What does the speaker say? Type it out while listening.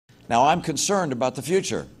Now, I'm concerned about the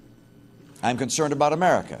future. I'm concerned about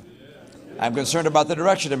America. I'm concerned about the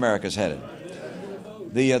direction America's headed.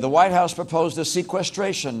 The White House proposed a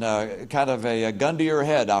sequestration, kind of a gun to your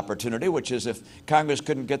head opportunity, which is if Congress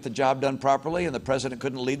couldn't get the job done properly and the president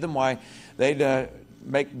couldn't lead them, why, they'd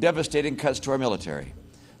make devastating cuts to our military.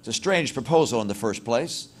 It's a strange proposal in the first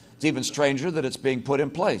place. It's even stranger that it's being put in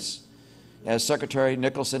place. As Secretary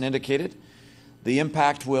Nicholson indicated, the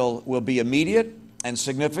impact will be immediate and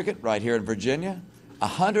significant right here in Virginia.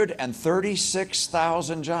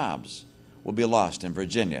 136,000 jobs will be lost in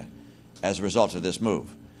Virginia as a result of this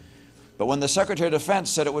move. But when the Secretary of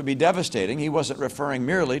Defense said it would be devastating, he wasn't referring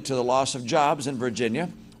merely to the loss of jobs in Virginia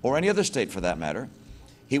or any other state for that matter.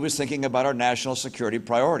 He was thinking about our national security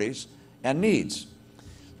priorities and needs.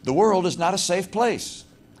 The world is not a safe place,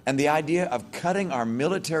 and the idea of cutting our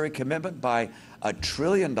military commitment by $1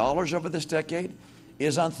 trillion over this decade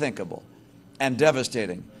is unthinkable and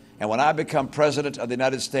devastating. And when I become President of the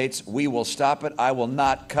United States, we will stop it. I will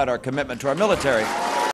not cut our commitment to our military.